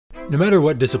No matter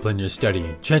what discipline you're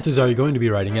studying, chances are you're going to be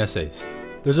writing essays.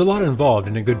 There's a lot involved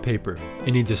in a good paper.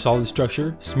 It needs a solid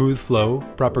structure, smooth flow,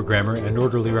 proper grammar, and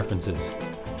orderly references.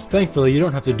 Thankfully, you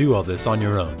don't have to do all this on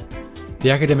your own.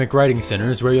 The Academic Writing Center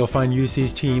is where you'll find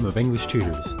UC's team of English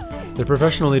tutors. They're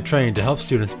professionally trained to help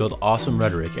students build awesome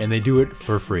rhetoric, and they do it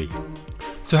for free.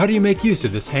 So how do you make use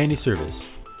of this handy service?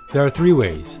 There are 3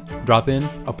 ways: drop-in,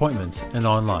 appointments, and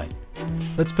online.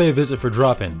 Let's pay a visit for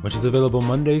drop-in, which is available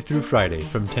Monday through Friday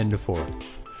from 10 to 4.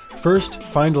 First,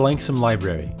 find Lanksome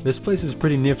Library. This place is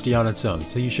pretty nifty on its own,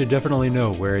 so you should definitely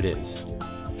know where it is.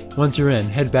 Once you're in,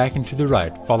 head back and to the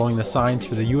right, following the signs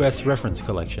for the U.S. Reference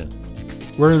Collection.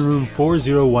 We're in room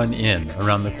 401N,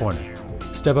 around the corner.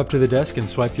 Step up to the desk and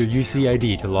swipe your UC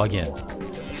ID to log in.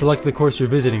 Select the course you're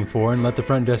visiting for and let the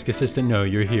front desk assistant know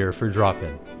you're here for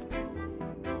drop-in.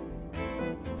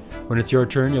 When it's your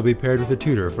turn, you'll be paired with a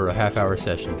tutor for a half-hour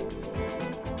session.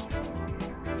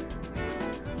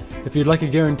 If you'd like a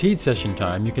guaranteed session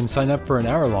time, you can sign up for an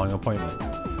hour-long appointment.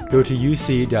 Go to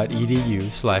uc.edu/awc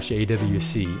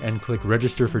and click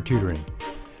Register for Tutoring.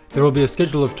 There will be a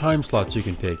schedule of time slots you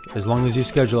can pick, as long as you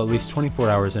schedule at least 24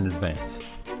 hours in advance.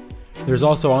 There's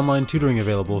also online tutoring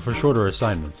available for shorter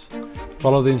assignments.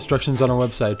 Follow the instructions on our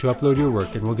website to upload your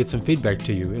work and we'll get some feedback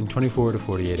to you in 24 to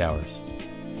 48 hours.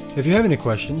 If you have any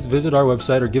questions, visit our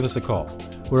website or give us a call.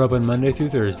 We're open Monday through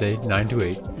Thursday, 9 to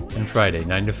 8, and Friday,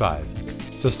 9 to 5.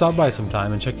 So stop by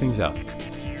sometime and check things out.